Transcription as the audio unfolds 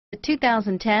The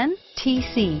 2010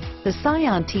 TC. The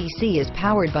Scion TC is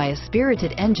powered by a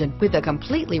spirited engine with a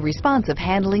completely responsive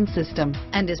handling system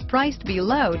and is priced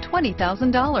below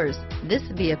 $20,000. This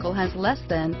vehicle has less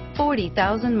than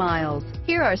 40,000 miles.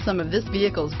 Here are some of this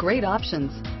vehicle's great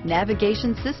options: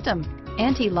 navigation system,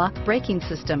 anti-lock braking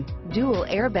system, dual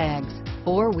airbags,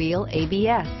 four-wheel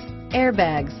ABS,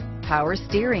 airbags, power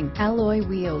steering, alloy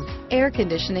wheels, air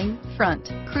conditioning, front,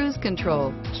 cruise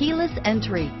control, keyless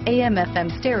entry, AM/FM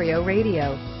stereo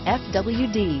radio,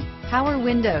 FWD, power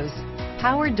windows,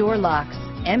 power door locks,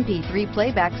 MP3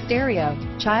 playback stereo,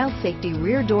 child safety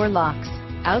rear door locks,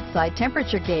 outside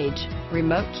temperature gauge,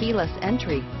 remote keyless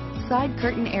entry, side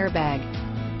curtain airbag,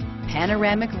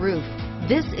 panoramic roof.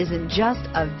 This isn't just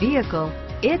a vehicle,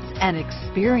 it's an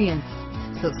experience.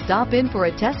 So stop in for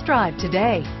a test drive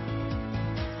today.